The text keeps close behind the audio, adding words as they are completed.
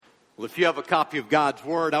Well, if you have a copy of God's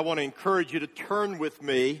Word, I want to encourage you to turn with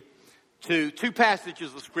me to two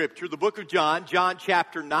passages of Scripture. The book of John, John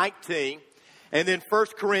chapter 19, and then 1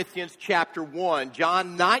 Corinthians chapter 1.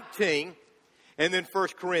 John 19, and then 1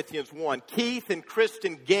 Corinthians 1. Keith and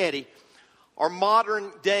Kristen Getty are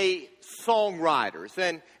modern-day songwriters.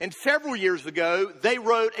 And several years ago, they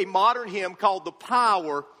wrote a modern hymn called The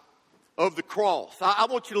Power of the Cross. I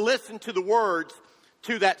want you to listen to the words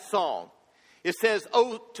to that song. It says,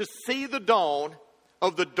 "Oh, to see the dawn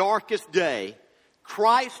of the darkest day,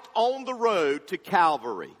 Christ on the road to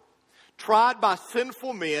Calvary, tried by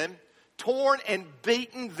sinful men, torn and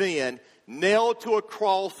beaten then, nailed to a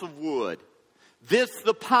cross of wood. This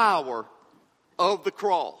the power of the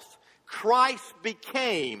cross. Christ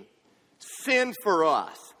became sin for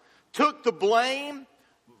us, took the blame,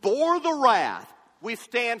 bore the wrath. We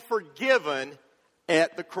stand forgiven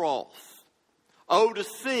at the cross. Oh, to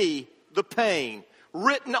see the pain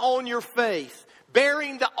written on your face,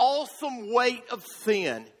 bearing the awesome weight of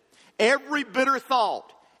sin, every bitter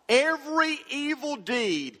thought, every evil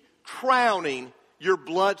deed crowning your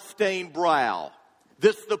blood-stained brow.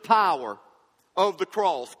 This is the power of the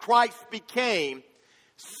cross. Christ became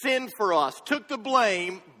sin for us, took the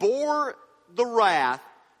blame, bore the wrath.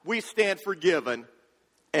 We stand forgiven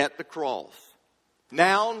at the cross.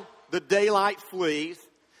 Now the daylight flees,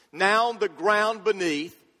 now the ground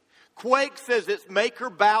beneath quakes as its maker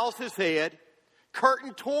bows his head,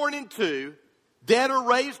 curtain torn in two, dead are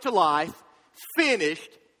raised to life, finished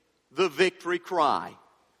the victory cry.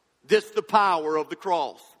 This the power of the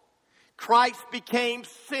cross. Christ became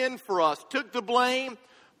sin for us, took the blame,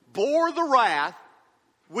 bore the wrath.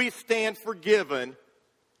 We stand forgiven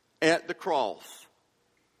at the cross.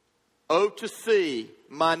 Oh, to see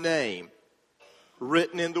my name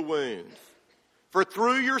written in the wounds. For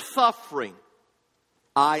through your suffering,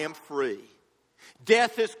 I am free.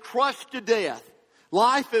 Death is crushed to death.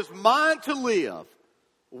 Life is mine to live,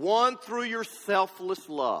 won through your selfless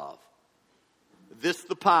love. This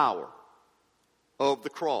the power of the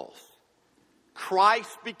cross.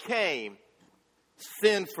 Christ became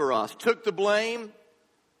sin for us, took the blame,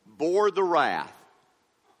 bore the wrath.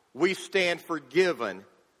 We stand forgiven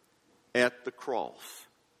at the cross.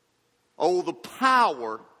 Oh, the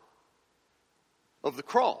power of the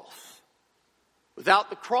cross. Without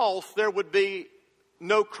the cross, there would be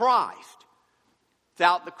no Christ.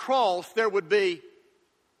 Without the cross, there would be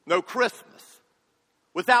no Christmas.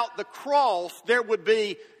 Without the cross, there would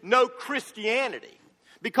be no Christianity.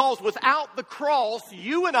 Because without the cross,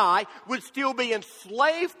 you and I would still be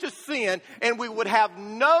enslaved to sin, and we would have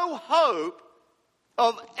no hope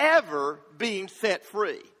of ever being set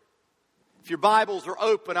free. If your Bibles are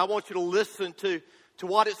open, I want you to listen to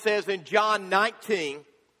what it says in John 19,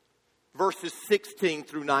 verses 16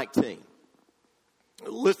 through 19.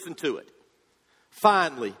 Listen to it.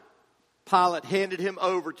 Finally, Pilate handed him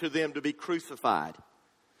over to them to be crucified.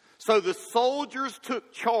 So the soldiers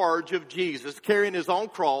took charge of Jesus, carrying his own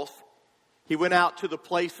cross. He went out to the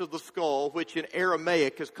place of the skull, which in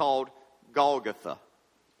Aramaic is called Golgotha.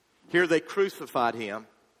 Here they crucified him,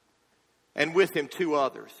 and with him two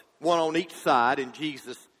others, one on each side and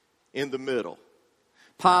Jesus in the middle.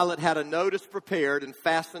 Pilate had a notice prepared and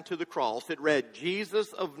fastened to the cross. It read,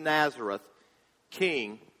 "Jesus of Nazareth,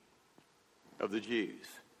 King of the Jews."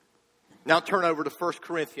 Now turn over to 1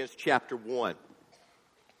 Corinthians chapter 1.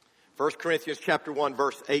 1 Corinthians chapter 1,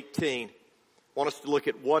 verse 18. I want us to look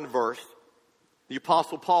at one verse. The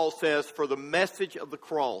Apostle Paul says, "For the message of the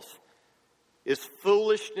cross is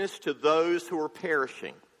foolishness to those who are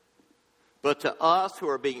perishing. But to us who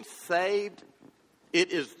are being saved,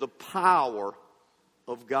 it is the power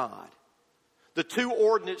of God." The two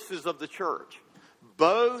ordinances of the church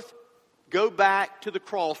both go back to the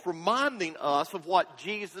cross, reminding us of what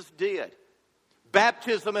Jesus did.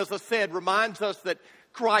 Baptism, as I said, reminds us that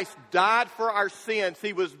Christ died for our sins.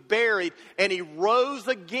 He was buried, and he rose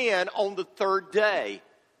again on the third day.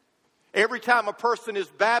 Every time a person is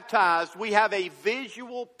baptized, we have a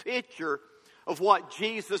visual picture of what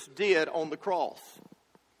Jesus did on the cross.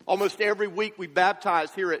 Almost every week we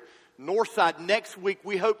baptize here at Northside. Next week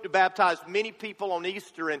we hope to baptize many people on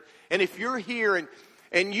Easter. And if you're here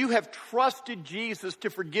and you have trusted Jesus to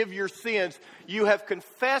forgive your sins, you have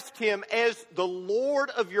confessed him as the Lord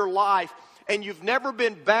of your life, and you've never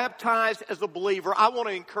been baptized as a believer, I want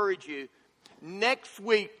to encourage you next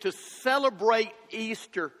week to celebrate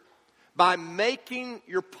Easter by making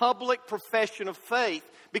your public profession of faith,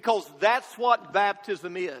 because that's what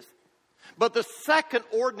baptism is. But the second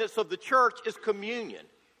ordinance of the church is communion.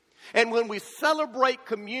 And when we celebrate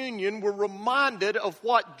communion, we're reminded of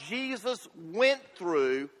what Jesus went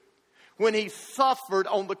through when he suffered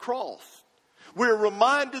on the cross. We're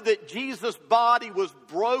reminded that Jesus' body was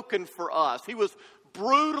broken for us. He was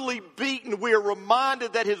brutally beaten. We are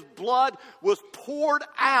reminded that his blood was poured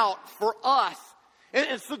out for us.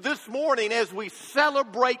 And so this morning, as we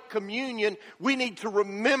celebrate communion, we need to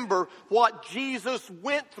remember what Jesus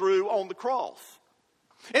went through on the cross.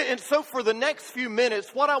 And so for the next few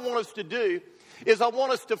minutes, what I want us to do is I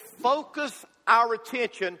want us to focus our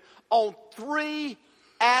attention on three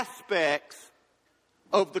aspects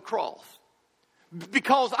of the cross.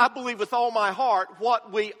 Because I believe with all my heart,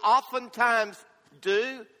 what we oftentimes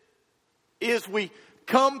do is we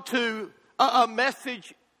come to a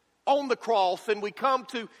message on the cross, and we come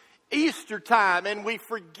to Easter time and we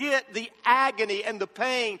forget the agony and the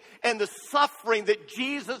pain and the suffering that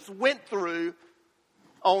Jesus went through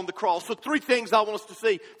on the cross. So three things I want us to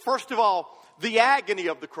see. First of all, the agony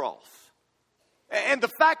of the cross. And the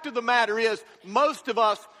fact of the matter is, most of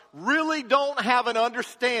us really don't have an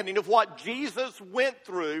understanding of what Jesus went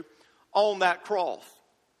through on that cross.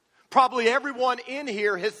 Probably everyone in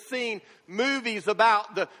here has seen movies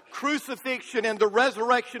about the crucifixion and the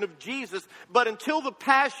resurrection of Jesus, but until the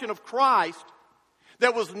Passion of Christ,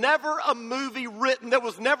 there was never a movie written, there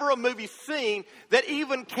was never a movie seen that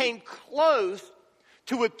even came close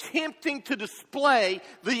to attempting to display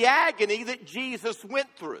the agony that Jesus went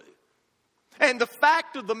through. And the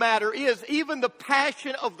fact of the matter is, even the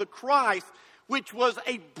Passion of the Christ, which was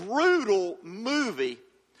a brutal movie,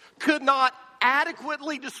 could not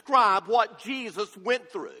adequately describe what Jesus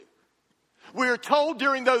went through. We are told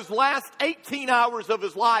during those last 18 hours of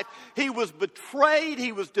his life, he was betrayed,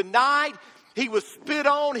 he was denied, he was spit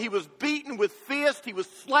on, he was beaten with fists, he was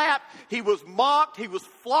slapped, he was mocked, he was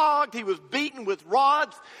flogged, he was beaten with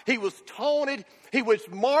rods, he was taunted, he was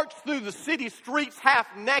marched through the city streets half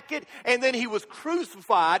naked, and then he was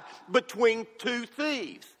crucified between two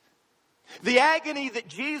thieves. The agony that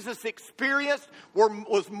Jesus experienced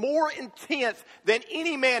was more intense than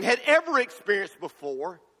any man had ever experienced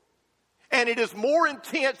before. And it is more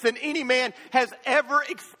intense than any man has ever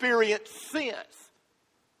experienced since.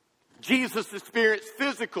 Jesus experienced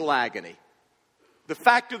physical agony. The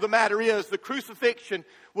fact of the matter is, the crucifixion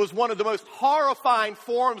was one of the most horrifying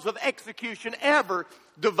forms of execution ever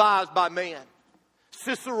devised by man.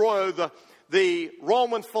 Cicero, the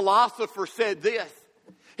Roman philosopher, said this.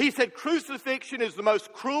 He said, crucifixion is the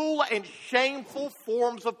most cruel and shameful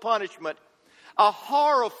forms of punishment, a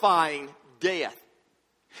horrifying death.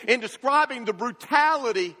 In describing the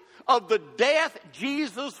brutality of the death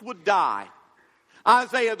Jesus would die,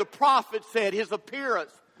 Isaiah the prophet said his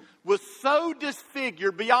appearance was so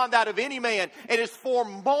disfigured beyond that of any man, and his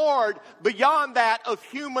form marred beyond that of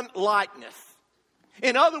human likeness.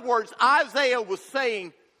 In other words, Isaiah was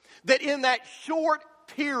saying that in that short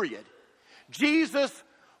period, Jesus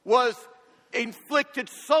was inflicted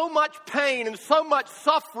so much pain and so much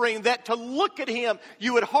suffering that to look at him,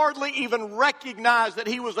 you would hardly even recognize that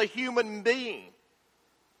he was a human being.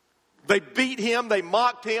 They beat him, they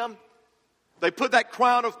mocked him, they put that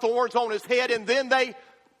crown of thorns on his head, and then they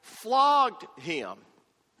flogged him.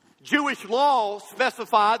 Jewish law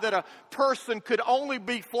specified that a person could only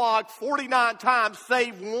be flogged 49 times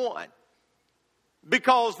save one,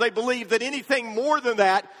 because they believed that anything more than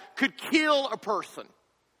that could kill a person.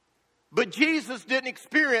 But Jesus didn't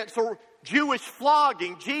experience a Jewish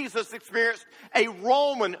flogging. Jesus experienced a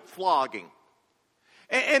Roman flogging.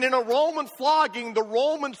 And in a Roman flogging, the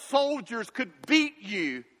Roman soldiers could beat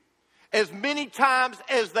you as many times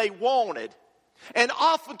as they wanted. And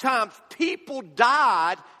oftentimes people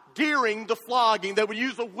died during the flogging. They would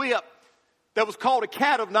use a whip that was called a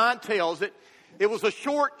cat of nine tails. It was a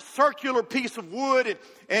short circular piece of wood,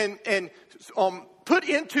 and put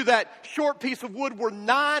into that short piece of wood were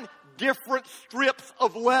 9 different strips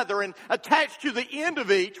of leather, and attached to the end of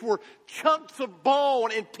each were chunks of bone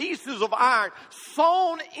and pieces of iron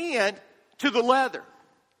sewn in to the leather.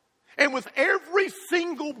 And with every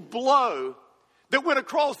single blow that went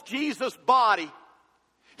across Jesus' body,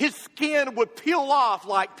 his skin would peel off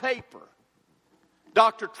like paper.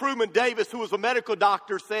 Dr. Truman Davis, who was a medical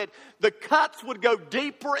doctor, said the cuts would go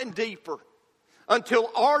deeper and deeper until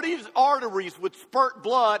arteries would spurt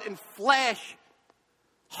blood and flesh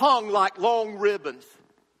hung like long ribbons.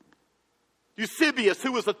 Eusebius,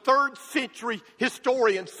 who was a 3rd century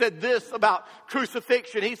historian, said this about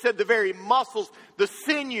crucifixion. He said the very muscles, the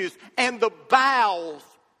sinews, and the bowels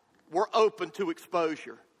were open to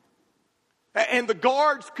exposure. And the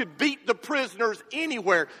guards could beat the prisoners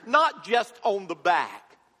anywhere, not just on the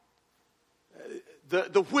back.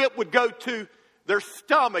 The whip would go to their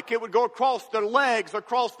stomach. It would go across their legs,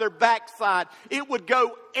 across their backside. It would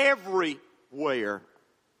go everywhere.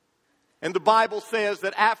 And the Bible says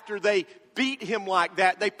that after they beat him like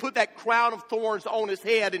that, they put that crown of thorns on his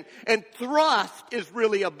head. And thrust is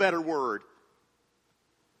really a better word.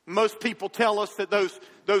 Most people tell us that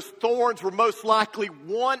those thorns were most likely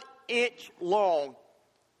 1 inch long.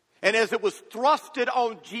 And as it was thrusted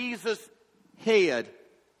on Jesus' head,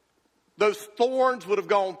 those thorns would have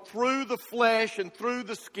gone through the flesh and through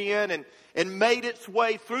the skin and made its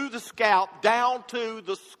way through the scalp down to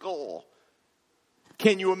the skull.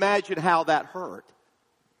 Can you imagine how that hurt?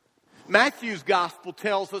 Matthew's gospel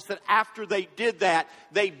tells us that after they did that,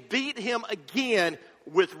 they beat him again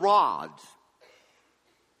with rods.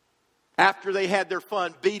 After they had their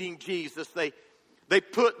fun beating Jesus, they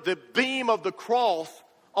put the beam of the cross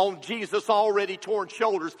on Jesus' already torn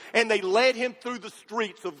shoulders, and they led him through the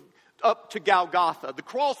streets up to Golgotha. The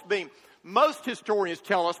crossbeam, most historians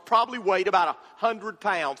tell us, probably weighed about 100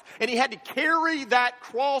 pounds. And he had to carry that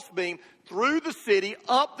crossbeam through the city,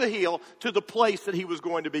 up the hill, to the place that he was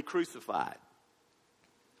going to be crucified.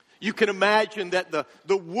 You can imagine that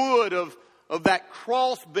the wood of that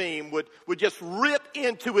crossbeam would just rip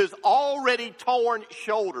into his already torn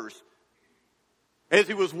shoulders. As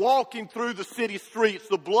he was walking through the city streets,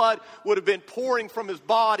 the blood would have been pouring from his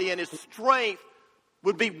body, and his strength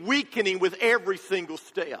would be weakening with every single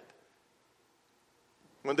step.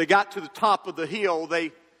 When they got to the top of the hill,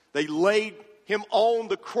 they laid him on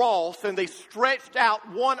the cross, and they stretched out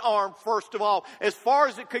one arm, first of all, as far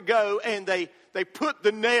as it could go, and they put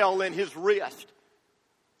the nail in his wrist.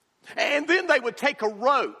 And then they would take a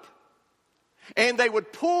rope, and they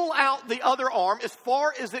would pull out the other arm as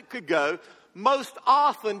far as it could go, most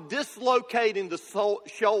often dislocating the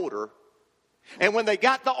shoulder. And when they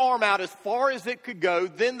got the arm out as far as it could go,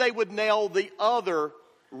 then they would nail the other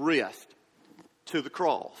wrist to the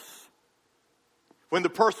cross. When the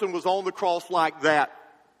person was on the cross like that,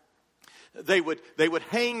 they would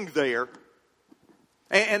hang there,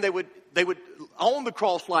 and they would on the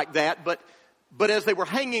cross like that. But as they were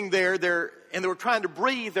hanging there, and they were trying to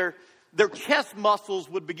breathe, their chest muscles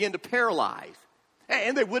would begin to paralyze,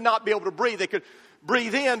 and they would not be able to breathe. They could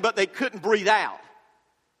breathe in, but they couldn't breathe out.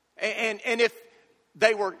 And if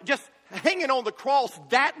they were just hanging on the cross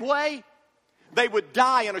that way, they would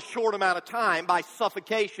die in a short amount of time by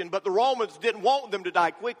suffocation. But the Romans didn't want them to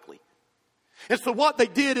die quickly. And so what they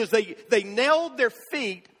did is they nailed their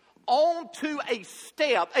feet onto a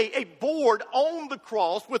step, a board on the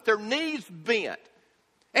cross with their knees bent.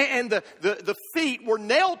 And the feet were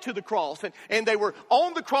nailed to the cross, and they were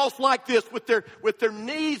on the cross like this with their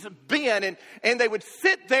knees bent, and they would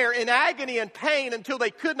sit there in agony and pain until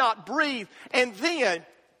they could not breathe, and then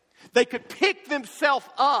they could pick themselves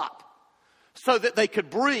up so that they could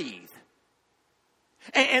breathe.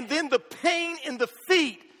 And then the pain in the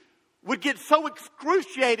feet would get so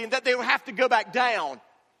excruciating that they would have to go back down.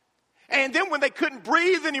 And then when they couldn't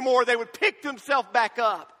breathe anymore, they would pick themselves back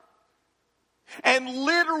up. And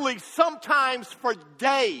literally, sometimes for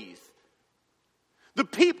days, the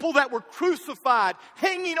people that were crucified,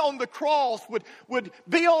 hanging on the cross, would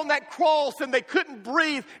be on that cross, and they couldn't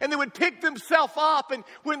breathe, and they would pick themselves up, and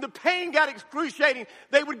when the pain got excruciating,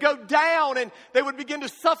 they would go down, and they would begin to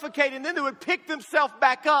suffocate, and then they would pick themselves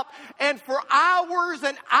back up, and for hours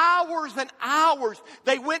and hours and hours,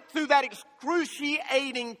 they went through that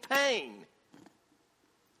excruciating pain.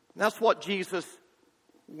 And that's what Jesus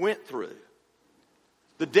went through.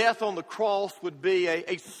 The death on the cross would be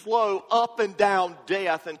a slow up and down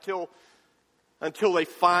death until they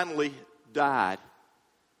finally died.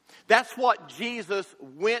 That's what Jesus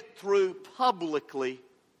went through publicly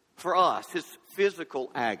for us, his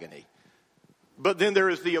physical agony. But then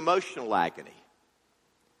there is the emotional agony.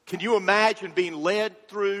 Can you imagine being led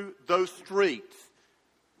through those streets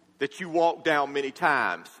that you walked down many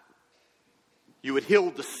times? You had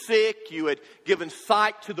healed the sick. You had given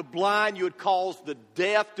sight to the blind. You had caused the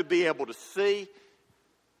deaf to be able to see.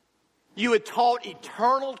 You had taught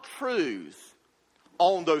eternal truths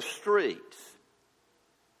on those streets.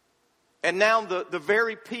 And now the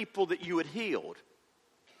very people that you had healed,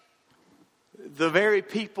 the very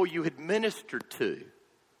people you had ministered to,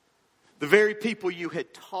 the very people you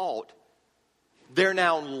had taught, they're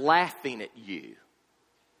now laughing at you,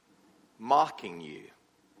 mocking you,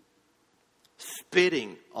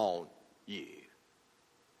 spitting on you.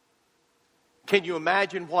 Can you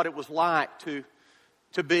imagine what it was like to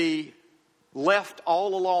be left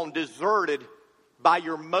all alone, deserted by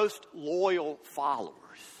your most loyal followers?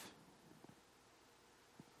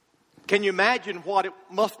 Can you imagine what it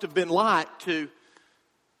must have been like to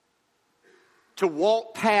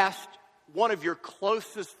walk past one of your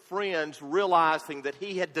closest friends realizing that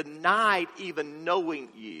he had denied even knowing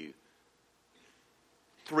you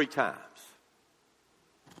 3 times.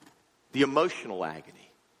 The emotional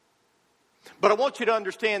agony. But I want you to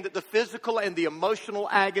understand that the physical and the emotional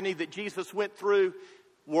agony that Jesus went through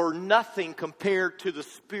were nothing compared to the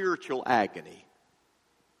spiritual agony.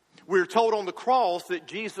 We're told on the cross that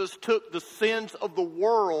Jesus took the sins of the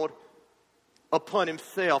world upon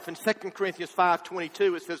himself. In 2 Corinthians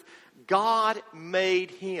 5:22 it says, God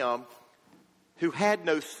made him who had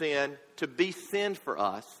no sin to be sin for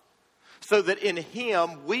us, so that in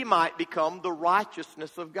him we might become the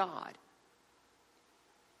righteousness of God.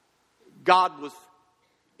 God was,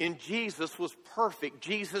 in Jesus, was perfect.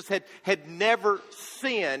 Jesus had never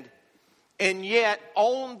sinned, and yet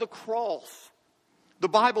on the cross, the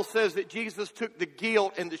Bible says that Jesus took the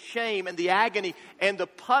guilt and the shame and the agony and the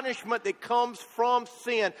punishment that comes from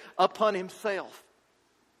sin upon himself.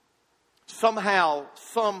 Somehow,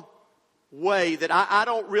 some way that I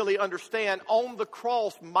don't really understand, on the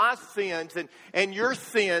cross, my sins and your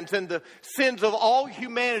sins and the sins of all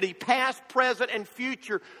humanity, past, present, and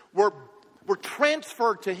future, were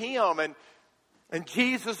transferred to him, and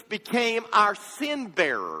Jesus became our sin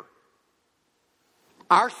bearer.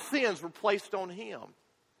 Our sins were placed on him.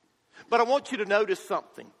 But I want you to notice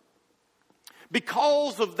something.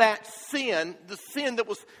 Because of that sin, the sin that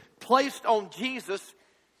was placed on Jesus,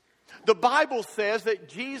 the Bible says that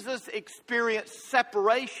Jesus experienced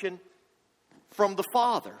separation from the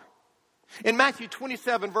Father. In Matthew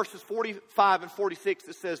 27, verses 45 and 46,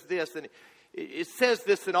 it says this, and it says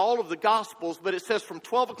this in all of the Gospels, but it says from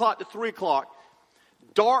 12 o'clock to 3 o'clock,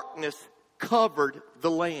 darkness covered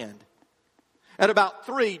the land. At about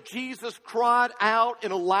 3, Jesus cried out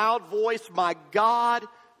in a loud voice, my God,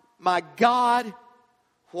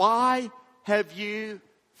 why have you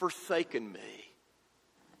forsaken me?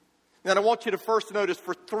 Now I want you to first notice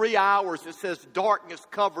for 3 hours it says darkness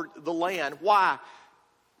covered the land. Why?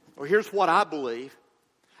 Well, here's what I believe.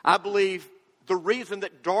 I believe the reason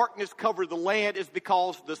that darkness covered the land is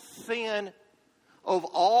because the sin of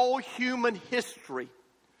all human history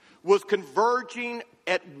was converging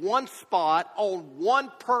at one spot on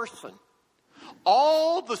one person.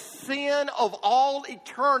 All the sin of all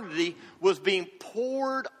eternity was being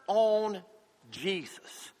poured on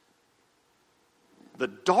Jesus. The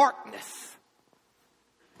darkness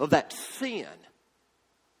of that sin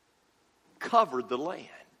covered the land.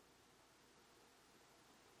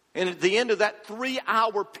 And at the end of that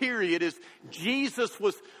 3-hour period, as Jesus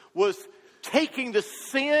was taking the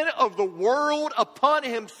sin of the world upon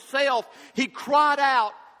himself, he cried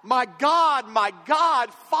out, my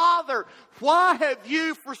God, Father, why have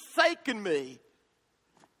you forsaken me?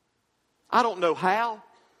 I don't know how.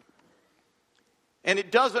 And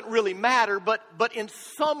it doesn't really matter, but in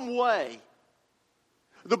some way,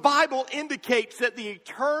 the Bible indicates that the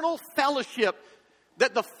eternal fellowship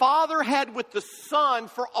that the Father had with the Son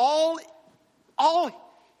for all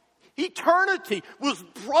eternity was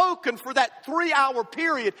broken for that 3-hour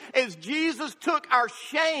period as Jesus took our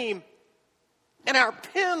shame and our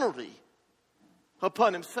penalty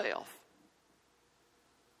upon himself.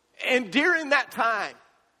 And during that time,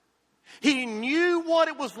 he knew what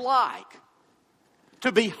it was like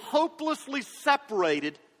to be hopelessly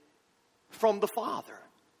separated from the Father.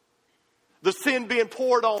 The sin being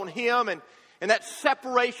poured on him and that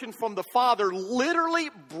separation from the Father literally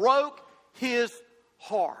broke his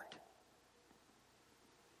heart.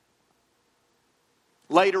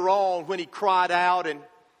 Later on, when he cried out and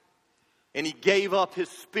he gave up his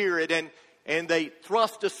spirit and they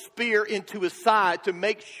thrust a spear into his side to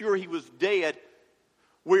make sure he was dead,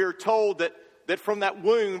 we are told that from that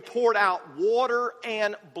wound poured out water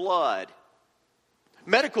and blood.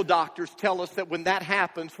 Medical doctors tell us that when that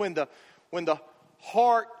happens, when the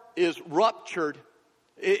heart is ruptured,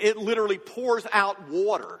 it literally pours out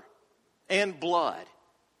water and blood.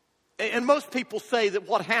 And most people say that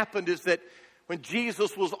what happened is that when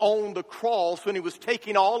Jesus was on the cross, when he was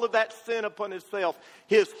taking all of that sin upon himself,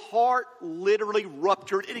 his heart literally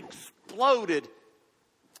ruptured. It exploded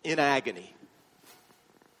in agony.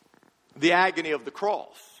 The agony of the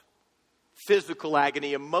cross. Physical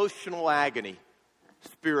agony, emotional agony,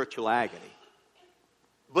 spiritual agony.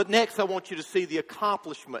 But next I want you to see the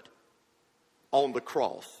accomplishment on the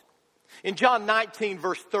cross. In John 19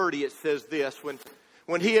 verse 30 it says this,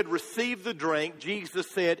 when he had received the drink, Jesus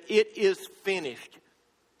said, "It is finished."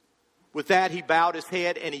 With that he bowed his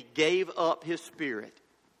head and he gave up his spirit.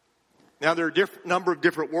 Now there are a number of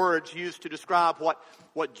different words used to describe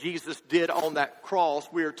what Jesus did on that cross.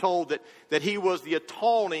 We are told that he was the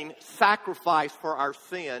atoning sacrifice for our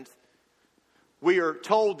sins. We are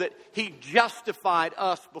told that he justified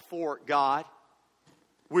us before God.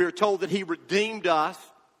 We are told that he redeemed us.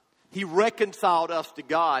 He reconciled us to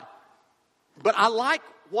God. But I like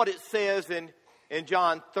what it says in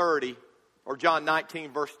John 30, or John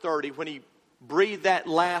 19, verse 30, when he breathed that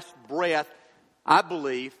last breath, I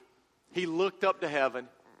believe, he looked up to heaven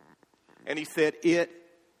and he said, "It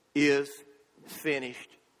is finished."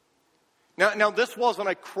 Now this wasn't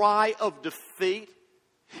a cry of defeat.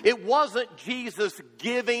 It wasn't Jesus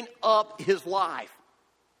giving up his life.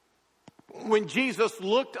 When Jesus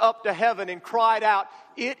looked up to heaven and cried out,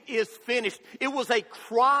 "It is finished," it was a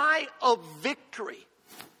cry of victory.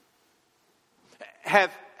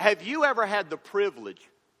 Have you ever had the privilege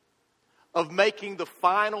of making the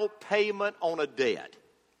final payment on a debt?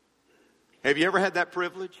 Have you ever had that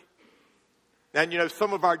privilege? And you know,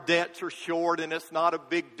 some of our debts are short and it's not a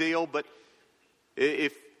big deal, but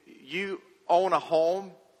if you own a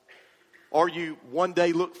home, or you one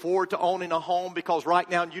day look forward to owning a home because right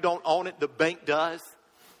now you don't own it, the bank does.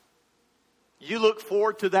 You look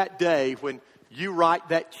forward to that day when you write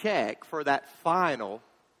that check for that final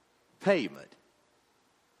payment.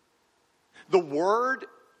 The word,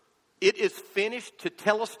 "it is finished,"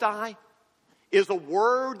 tetelestai, is a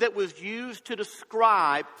word that was used to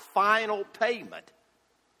describe final payment.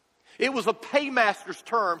 It was a paymaster's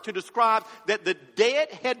term to describe that the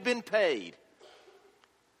debt had been paid.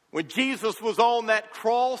 When Jesus was on that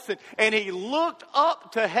cross and he looked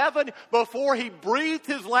up to heaven before he breathed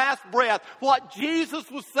his last breath, what Jesus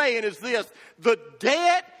was saying is this: the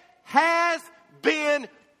debt has been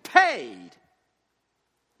paid.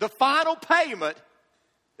 The final payment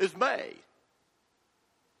is made.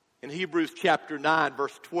 In Hebrews chapter 9,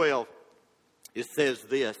 verse 12, it says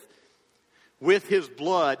this: with his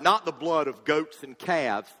blood, not the blood of goats and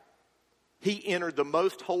calves, he entered the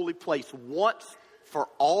most holy place once for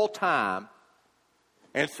all time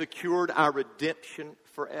and secured our redemption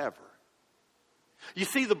forever. You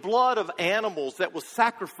see, the blood of animals that was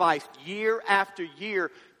sacrificed year after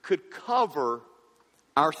year could cover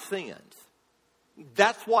our sins.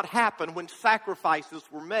 That's what happened when sacrifices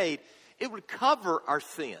were made. It would cover our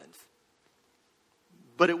sins,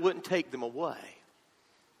 but it wouldn't take them away.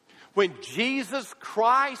 When Jesus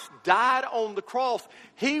Christ died on the cross,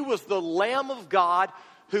 he was the Lamb of God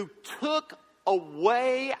who took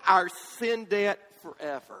away our sin debt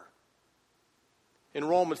forever. In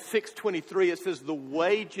Romans 6:23, it says the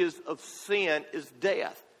wages of sin is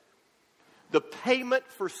death. The payment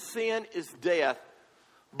for sin is death.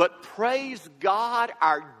 But praise God,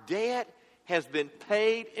 our debt has been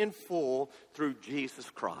paid in full through Jesus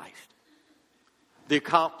Christ. The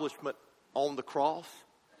accomplishment on the cross,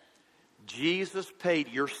 Jesus paid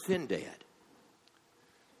your sin debt.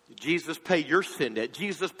 Jesus paid your sin debt.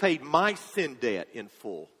 Jesus paid my sin debt in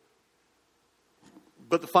full.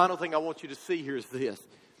 But the final thing I want you to see here is this,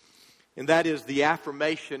 and that is the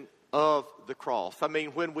affirmation of the cross. I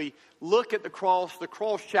mean, when we look at the cross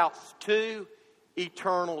shouts two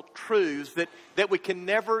eternal truths that we can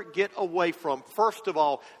never get away from. First of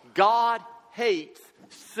all, God hates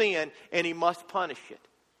sin and he must punish it.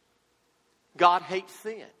 God hates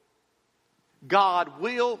sin. God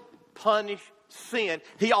will punish sin.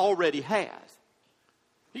 He already has.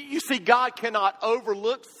 You see, God cannot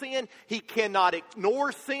overlook sin. He cannot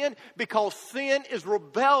ignore sin because sin is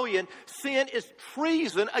rebellion. Sin is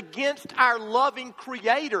treason against our loving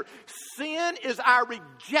Creator. Sin is our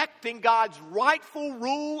rejecting God's rightful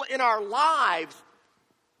rule in our lives.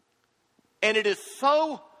 And it is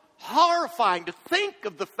so horrifying to think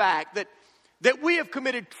of the fact that we have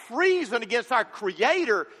committed treason against our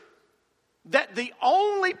Creator, that the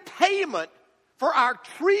only payment for our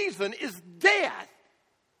treason is death.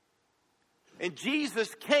 And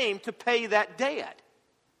Jesus came to pay that debt.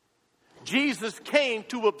 Jesus came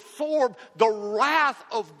to absorb the wrath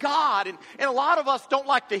of God. And a lot of us don't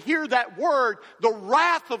like to hear that word, the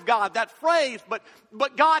wrath of God, that phrase.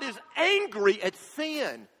 But God is angry at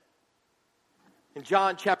sin. In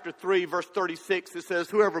John chapter 3, verse 36, it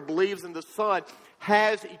says, whoever believes in the Son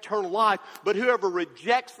has eternal life, but whoever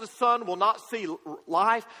rejects the Son will not see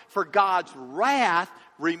life, for God's wrath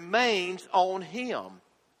remains on him.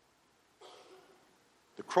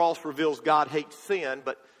 The cross reveals God hates sin,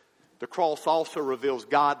 but the cross also reveals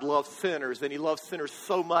God loves sinners, and he loves sinners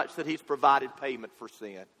so much that he's provided payment for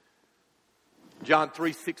sin. John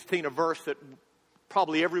 3:16, a verse that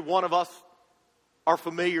probably every one of us are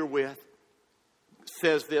familiar with,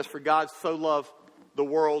 says this: for God so loved the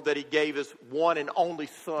world that he gave his one and only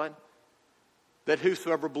Son, that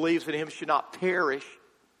whosoever believes in him should not perish,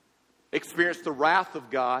 experience the wrath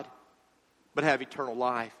of God, but have eternal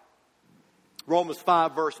life. Romans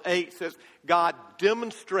 5 verse 8 says, God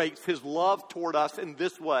demonstrates his love toward us in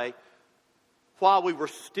this way: while we were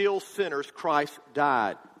still sinners, Christ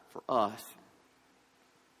died for us.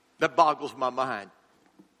 That boggles my mind.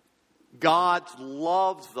 God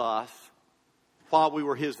loves us while we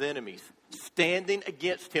were His enemies, standing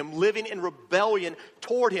against Him, living in rebellion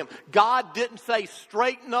toward Him. God didn't say,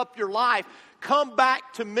 straighten up your life, come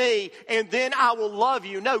back to me, and then I will love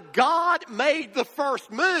you. No, God made the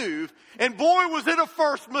first move, and boy, was it a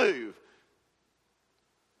first move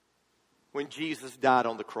when Jesus died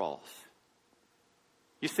on the cross.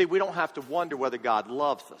 You see, we don't have to wonder whether God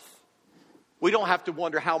loves us. We don't have to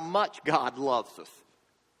wonder how much God loves us.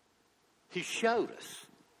 He showed us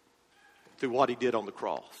through what He did on the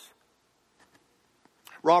cross.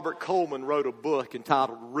 Robert Coleman wrote a book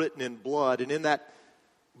entitled Written in Blood, and in that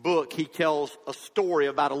book he tells a story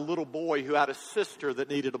about a little boy who had a sister that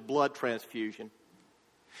needed a blood transfusion.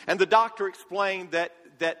 And the doctor explained that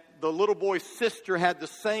the little boy's sister had the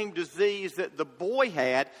same disease that the boy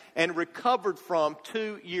had and recovered from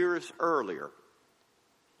 2 years earlier.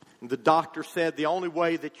 And the doctor said the only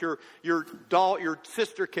way that your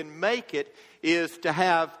sister can make it is to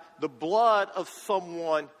have the blood of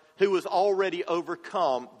someone who has already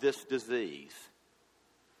overcome this disease.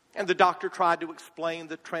 And the doctor tried to explain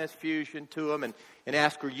the transfusion to him and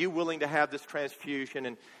ask, are you willing to have this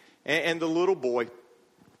transfusion? And the little boy,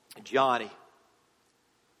 Johnny,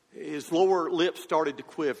 his lower lip started to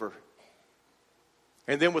quiver.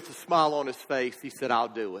 And then with a smile on his face, he said, I'll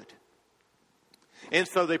do it. And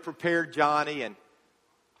so they prepared Johnny, and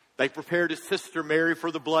they prepared his sister Mary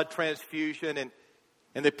for the blood transfusion,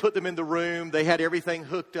 and they put them in the room. They had everything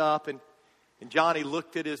hooked up, and Johnny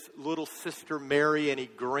looked at his little sister Mary, and he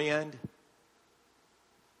grinned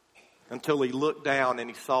until he looked down and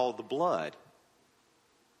he saw the blood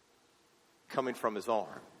coming from his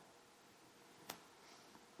arm.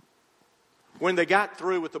 When they got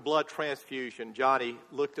through with the blood transfusion, Johnny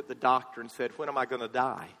looked at the doctor and said, when am I going to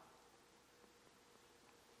die?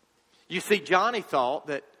 You see, Johnny thought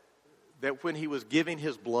that when he was giving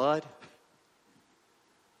his blood,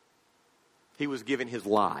 he was giving his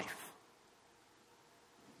life.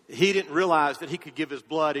 He didn't realize that he could give his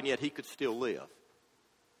blood and yet he could still live.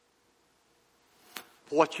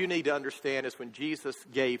 What you need to understand is when Jesus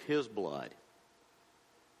gave His blood,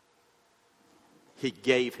 He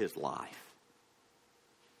gave His life.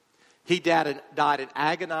 He died an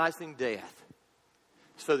agonizing death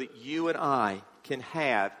so that you and I can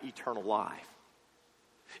have eternal life.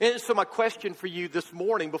 And so my question for you this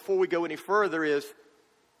morning before we go any further is,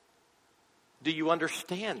 do you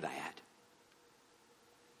understand that?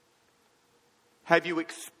 Have you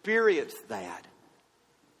experienced that?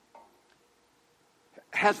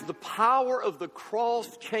 Has the power of the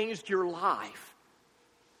cross changed your life?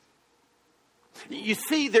 You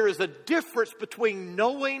see, there is a difference between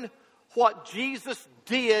knowing what Jesus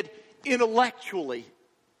did intellectually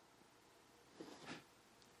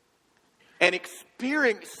and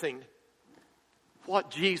experiencing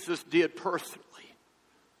what Jesus did personally.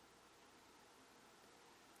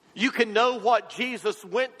 You can know what Jesus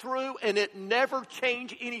went through and it never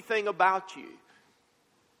changed anything about you.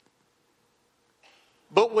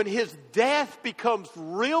 But when His death becomes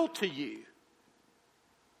real to you,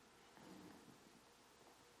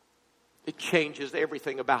 it changes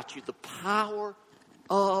everything about you. The power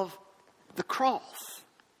of the cross.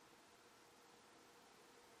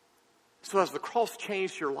 So has the cross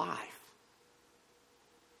changed your life?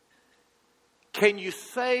 Can you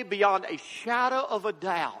say beyond a shadow of a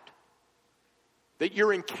doubt that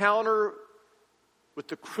your encounter with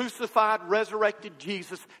the crucified, resurrected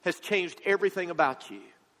Jesus has changed everything about you?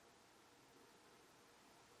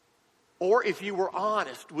 Or if you were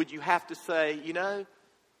honest, would you have to say, you know,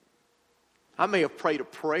 I may have prayed a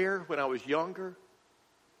prayer when I was younger.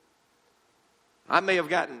 I may have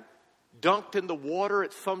gotten dunked in the water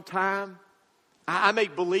at some time. I may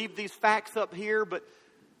believe these facts up here, but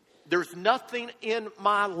there's nothing in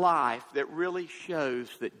my life that really shows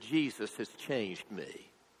that Jesus has changed me.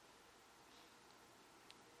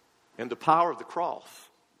 And the power of the cross,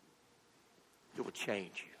 it will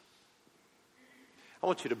change you. I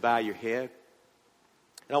want you to bow your head,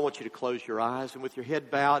 and I want you to close your eyes. And with your head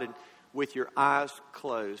bowed and with your eyes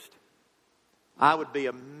closed, I would be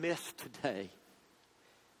amiss today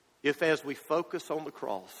if, as we focus on the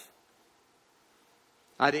cross,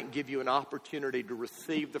 I didn't give you an opportunity to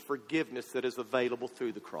receive the forgiveness that is available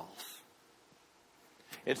through the cross.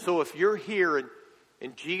 And so if you're here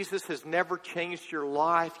and Jesus has never changed your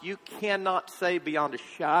life, you cannot say beyond a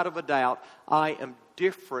shadow of a doubt, I am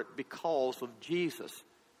different because of Jesus.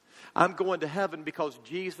 I'm going to heaven because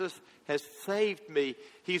Jesus has saved me.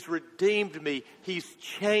 He's redeemed me. He's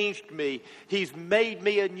changed me. He's made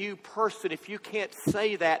me a new person. If you can't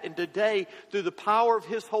say that, and today, through the power of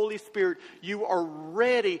His Holy Spirit, you are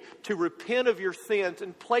ready to repent of your sins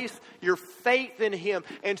and place your faith in Him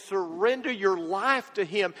and surrender your life to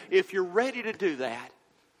Him, if you're ready to do that,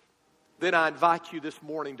 then I invite you this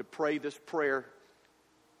morning to pray this prayer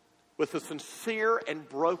with a sincere and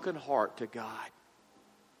broken heart to God.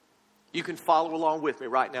 You can follow along with me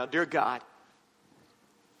right now. Dear God,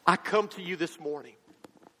 I come to you this morning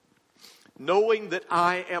knowing that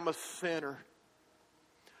I am a sinner,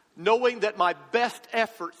 knowing that my best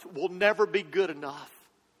efforts will never be good enough.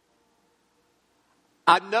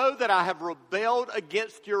 I know that I have rebelled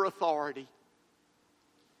against your authority.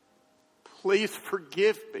 Please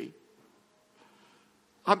forgive me.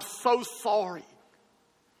 I'm so sorry.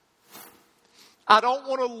 I don't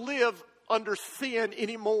want to live under sin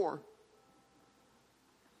anymore.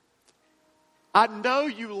 I know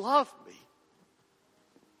you love me.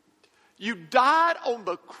 You died on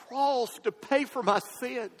the cross to pay for my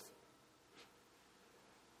sins.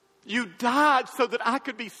 You died so that I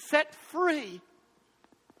could be set free.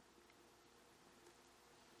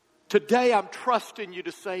 Today I'm trusting you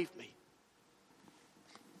to save me.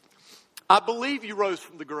 I believe you rose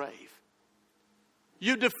from the grave.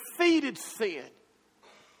 You defeated sin.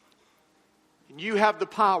 And you have the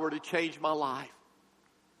power to change my life.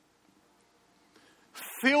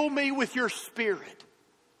 Fill me with your Spirit.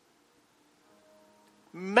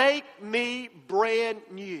 Make me brand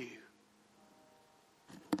new.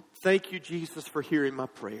 Thank you, Jesus, for hearing my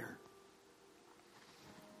prayer.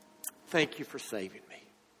 Thank you for saving me.